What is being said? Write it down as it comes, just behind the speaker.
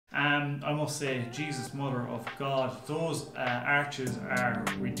I must say, Jesus Mother of God, those arches are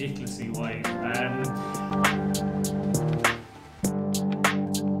ridiculously wide.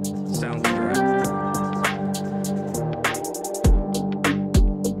 Sounds correct.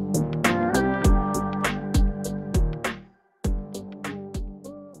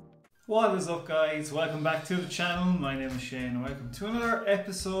 What is up, guys? Welcome back to the channel. My name is Shane and welcome to another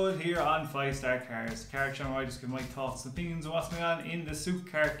episode here on 5-Star Cars, the car channel where I just give my thoughts and opinions on what's going on in the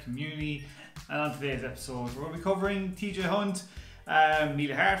supercar community. And on today's episode we're going to be covering TJ Hunt,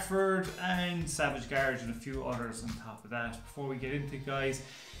 Mila Hartford and Savage Garage and a few others on top of that. Before we get into it, guys,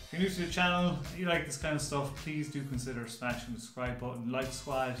 if you're new to the channel, you like this kind of stuff, please do consider smashing the subscribe button. Like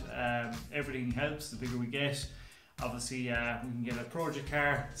squad, everything helps, the bigger we get. Obviously, we can get a project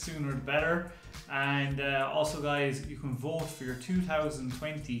car sooner the better. And also, guys, you can vote for your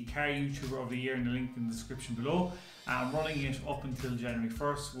 2020 Car YouTuber of the Year in the link in the description below. I'm running it up until January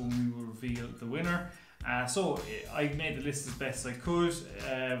 1st when we will reveal the winner. So I made the list as best I could.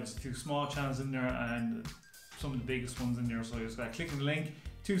 There's a few small channels in there and some of the biggest ones in there. So I just got to click on the link,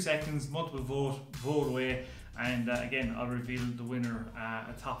 2 seconds, multiple vote away. And again, I'll reveal the winner,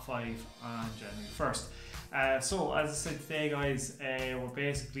 a top 5 on January 1st. So as I said today, guys, we're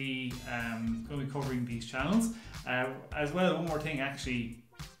basically going to be covering these channels. As well, one more thing actually,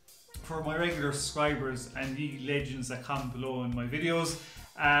 for my regular subscribers and the legends that comment below in my videos,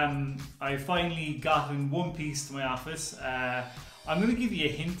 I finally gotten one piece to my office. I'm going to give you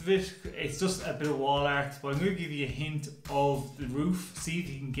a hint of it. It's just a bit of wall art, but I'm going to give you a hint of the roof. See if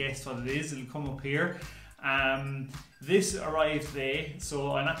you can guess what it is. It'll come up here. This arrived today,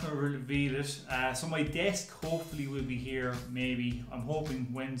 so I'm not going to reveal it. So my desk hopefully will be here, maybe, I'm hoping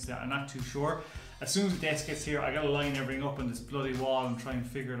Wednesday, I'm not too sure. As soon as the desk gets here, I gotta line everything up on this bloody wall and try and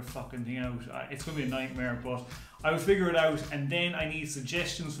figure the fucking thing out. It's going to be a nightmare, but I will figure it out. And then I need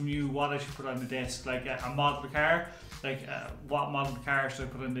suggestions from you what I should put on the desk, like a model car. Like what model car should I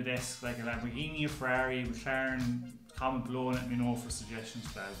put on the desk, like a Lamborghini, a Ferrari, a McLaren. Comment below and let me know for suggestions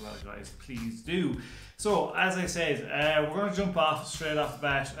for that as well, guys, please do. So as I said, we're going to jump off straight off the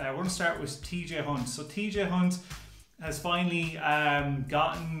bat. We're going to start with TJ Hunt. So TJ Hunt has finally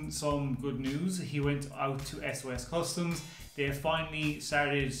gotten some good news. He went out to SOS Customs. They have finally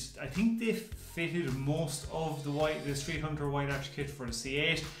started, I think they fitted most of the Street Hunter White Arch kit for the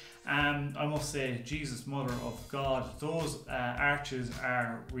C8. I must say, Jesus Mother of God, those arches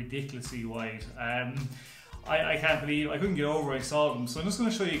are ridiculously wide. I can't believe, I couldn't get over I saw them. So I'm just going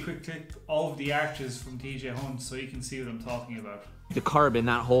to show you a quick clip of the arches from TJ Hunt so you can see what I'm talking about. The carbon,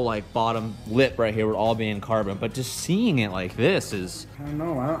 that whole like bottom lip right here would all be in carbon, but just seeing it like this is... I don't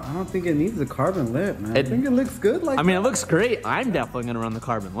know, I don't think it needs a carbon lip, man. I think it looks good like I mean, it looks great. I'm definitely going to run the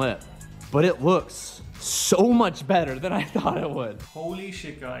carbon lip, but it looks so much better than I thought it would. Holy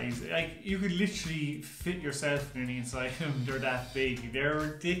shit, guys. Like, you could literally fit yourself in the inside of them. They're that big. They're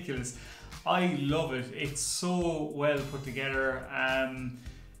ridiculous. I love it. It's so well put together.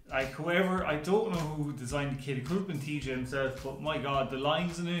 Like whoever, I don't know who designed the kit. It could have been TJ himself, but my god, the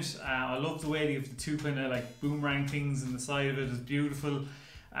lines in it. I love the way they have the two kind of like boomerang things in the side of it. It's beautiful.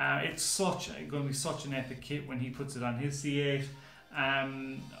 It's going to be such an epic kit when he puts it on his C8.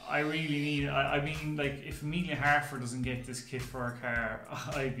 I really need. I mean, like if Mila Hartford doesn't get this kit for her car,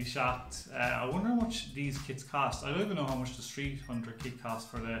 I'd be shocked. I wonder how much these kits cost. I don't even know how much the Street Hunter kit costs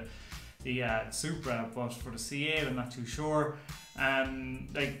for the Supra, but for the C8 I'm not too sure.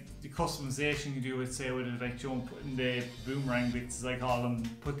 Like the customization you do with, say, with it, like jump in the boomerang bits as I call them,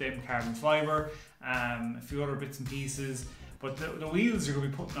 put them carbon fiber, a few other bits and pieces, but the wheels you're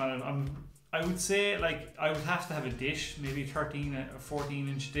going to be putting on it, I would say, like, I would have to have a dish, maybe 13 or 14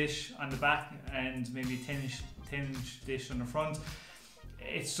 inch dish on the back and maybe 10 inch dish on the front.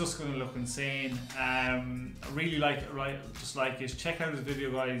 It's just going to look insane. I really like it, right? Just like it. Check out this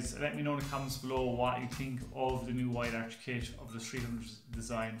video, guys. Let me know in the comments below what you think of the new White Arch kit of the Street Hunter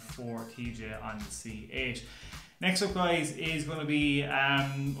design for TJ on the C8. Next up, guys, is going to be,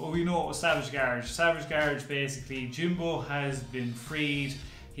 we know it was Savage Garage. Savage Garage, basically, Jimbo has been freed.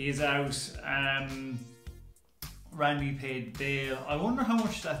 He is out. Randy paid bail. I wonder how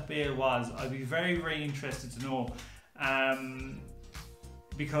much that bail was. I'd be very, very interested to know.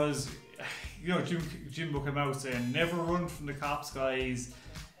 Because, you know, Jimbo came out saying, never run from the cops, guys.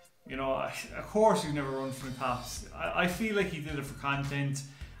 You know, of course you never run from the cops. I feel like he did it for content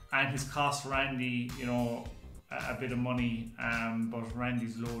and his cost Randy, you know, a bit of money, but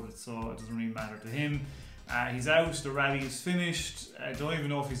Randy's loaded, so it doesn't really matter to him. He's out, the rally is finished. I don't even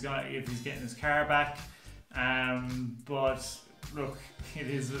know if he's getting his car back. But look, it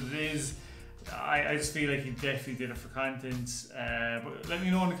is what it is. I just feel like he definitely did it for content. But let me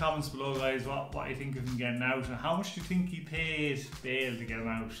know in the comments below, guys, what you think of him getting out, and how much do you think he paid Bale to get him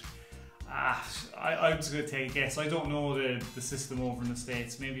out? I'm just going to take a guess. I don't know the system over in the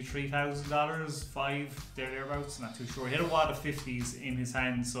States. Maybe $3,000, $5,000, thereabouts. Not too sure. He had a wad of 50s in his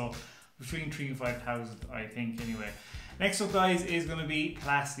hand, so between 3,000 and 5,000, I think. Anyway, next up, guys, is going to be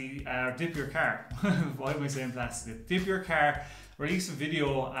Dip Your Car. Why am I saying plastic? Dip Your Car released a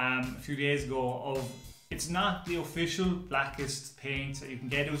video a few days ago of. It's not the official Blackest paint that you can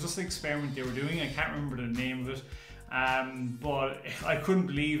get. It was just an experiment they were doing. I can't remember the name of it. But I couldn't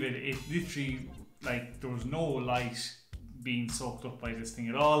believe it. It literally, like, there was no light being soaked up by this thing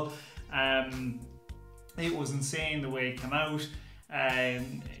at all. It was insane the way it came out.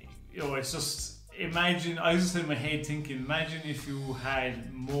 You know, it's just, imagine, I was just in my head thinking, imagine if you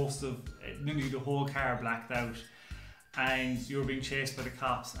had nearly the whole car blacked out and you were being chased by the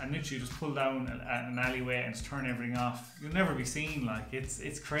cops and literally just pull down an alleyway and just turn everything off. You'll never be seen. Like,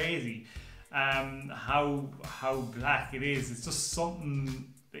 it's crazy. How black it is. It's just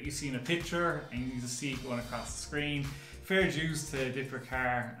something that you see in a picture and you just see it going across the screen. Fair dues to Dip Your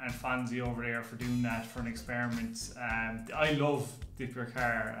Car and Fonzie over there for doing that for an experiment. I love Dip Your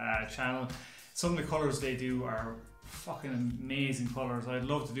Car channel. Some of the colours they do are fucking amazing colours. I'd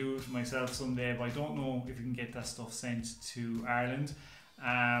love to do it myself someday, but I don't know if you can get that stuff sent to Ireland.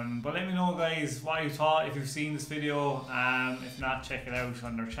 But let me know, guys, what you thought, if you've seen this video. If not, check it out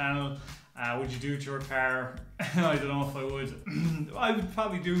on their channel. Would you do it to your car? I don't know if I would. I would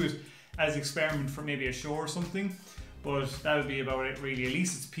probably do it as an experiment for maybe a show or something, but that would be about it really. At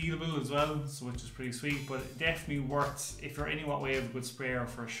least it's peelable as well, so which is pretty sweet. But definitely worth, if you're any way of a good sprayer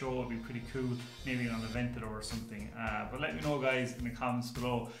for a show, it'd be pretty cool, maybe on a Vanta or something. But let me know, guys, in the comments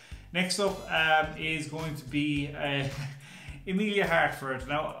below. Next up is going to be Emilia Hartford.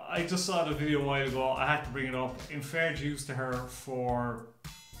 Now, I just saw the video a while ago. I had to bring it up. In fair dues to her for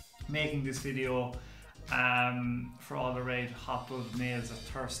making this video, for all the red hot-blooded males that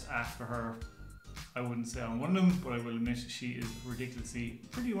thirst after her. I wouldn't say I'm one of them, but I will admit she is ridiculously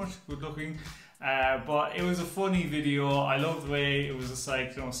pretty much good looking. But it was a funny video. I love the way it was just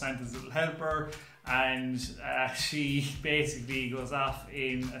like, you know, Santa's little helper, and she basically goes off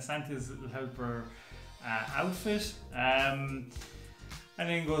in a Santa's little helper outfit, and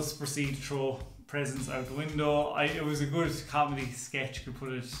then goes to proceed to throw presents out the window. It was a good comedy sketch, you could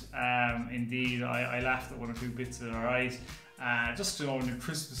put it. Indeed, I laughed at one or two bits of it, alright. Just, you know, in the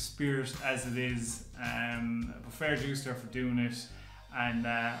Christmas spirit as it is. But fair dues to her for doing it. And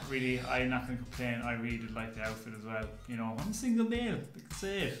really, I'm not going to complain. I really did like the outfit as well. You know, I'm a single male, I can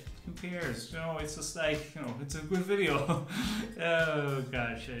say it. Who cares? You know, it's just like, you know, it's a good video. Oh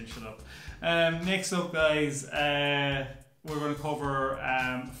god, shut up. Next up, guys, we're going to cover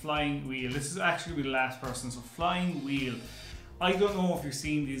Flying Wheel. This is actually going to be the last person. So Flying Wheel. I don't know if you've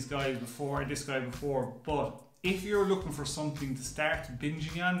seen these guys before, this guy before, but if you're looking for something to start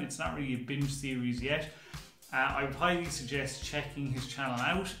binging on, it's not really a binge series yet, I would highly suggest checking his channel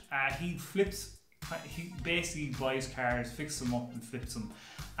out. He basically buys cars, fixes them up and flips them.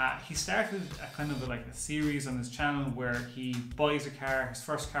 He started a kind of like a series on his channel where he buys a car, his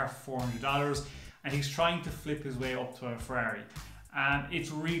first car for $400, and he's trying to flip his way up to a Ferrari. And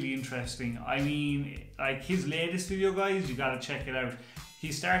it's really interesting. I mean, like his latest video, guys, you gotta check it out.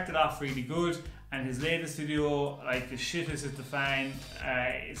 He started off really good, and his latest video, like, the shit has hit the fan.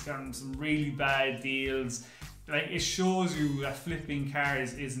 It's gotten some really bad deals. Like, it shows you that flipping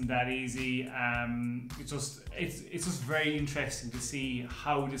cars isn't that easy. It's just very interesting to see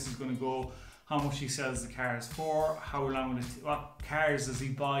how this is going to go, how much he sells the cars for, how long will it, what cars does he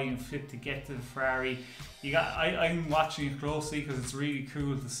buy and flip to get to the Ferrari. I'm watching it closely because it's really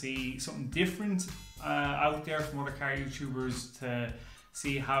cool to see something different out there from other car YouTubers, to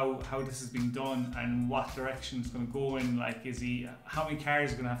see how this is being done and what direction it's going to go in. Like, how many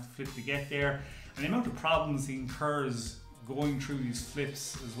cars are going to have to flip to get there, and the amount of problems he incurs going through these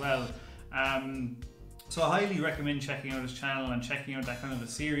flips as well. So I highly recommend checking out his channel and checking out that kind of a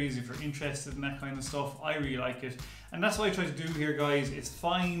series if you're interested in that kind of stuff. I really like it, and that's what I try to do here, guys, is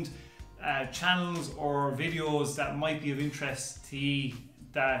find channels or videos that might be of interest to you,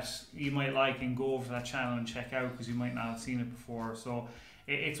 that you might like, and go over to that channel and check out, because you might not have seen it before. So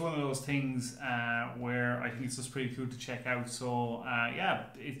it's one of those things where I think it's just pretty cool to check out. So yeah,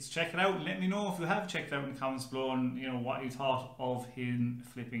 check it out. Let me know if you have checked it out in the comments below, and you know what you thought of him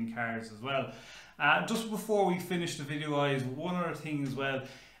flipping cars as well. Just before we finish the video, guys, one other thing as well.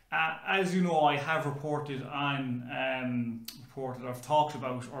 As you know, I have reported on I've talked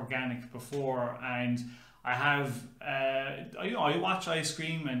about organic before, and I have, I watch Ice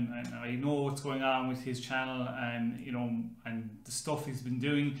Cream and I know what's going on with his channel and, you know, and the stuff he's been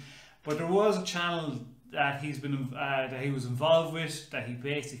doing. But there was a channel that he's been, that he was involved with, that he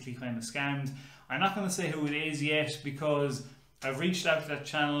basically kind of scammed. I'm not going to say who it is yet because I've reached out to that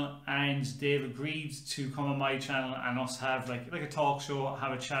channel and they've agreed to come on my channel and us have like a talk show,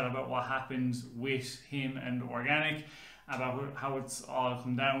 have a chat about what happened with him and Organic, about how it's all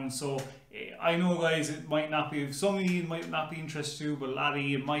come down. So I know, guys, it might not be, some of you might not be interested to, but a lot of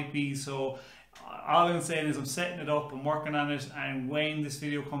you might be. So all I'm saying is I'm setting it up, I'm working on it, and when this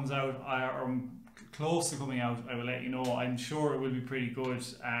video comes out, or close to coming out, I will let you know. I'm sure it will be pretty good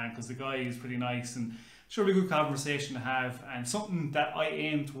because the guy is pretty nice and sure be a good conversation to have, and something that I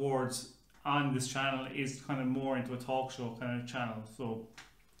aim towards on this channel is kind of more into a talk show kind of channel. So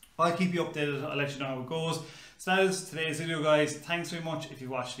I'll keep you updated, I'll let you know how it goes. So that is today's video, guys. Thanks very much if you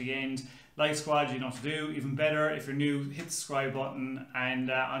watched the end. Like squad, you know what to do. Even better, if you're new, hit the subscribe button, and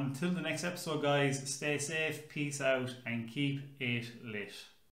until the next episode, guys, stay safe, peace out, and keep it lit.